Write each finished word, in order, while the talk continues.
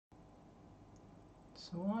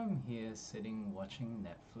So I'm here sitting watching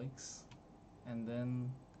Netflix, and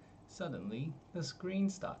then suddenly the screen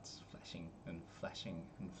starts flashing and flashing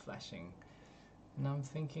and flashing, and I'm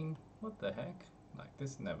thinking, what the heck? Like,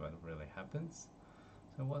 this never really happens.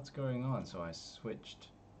 So what's going on? So I switched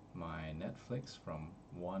my Netflix from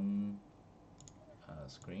one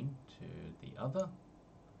screen to the other,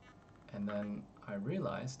 and then I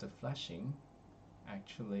realized the flashing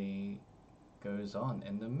actually goes on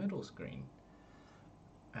in the middle screen.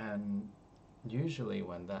 And usually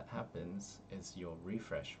when that happens is your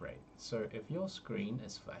refresh rate. So if your screen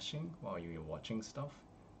is flashing while you're watching stuff,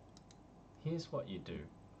 here's what you do.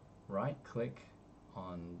 Right click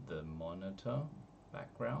on the monitor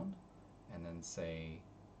background and then say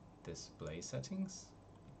display settings.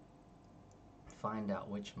 Find out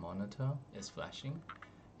which monitor is flashing.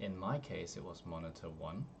 In my case it was monitor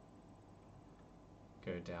 1.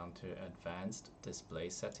 Go down to advanced display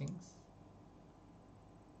settings.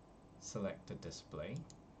 Select the display.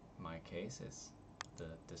 My case is the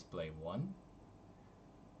display 1.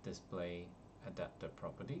 Display adapter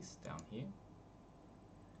properties down here.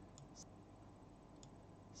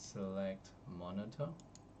 Select monitor.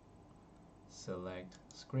 Select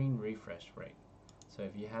screen refresh rate. So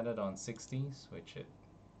if you had it on 60, switch it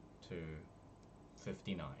to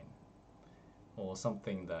 59 or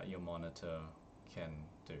something that your monitor can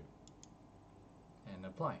do, and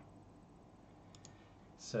apply.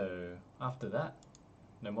 So after that,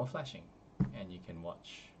 no more flashing, and you can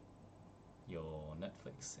watch your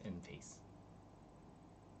Netflix in peace.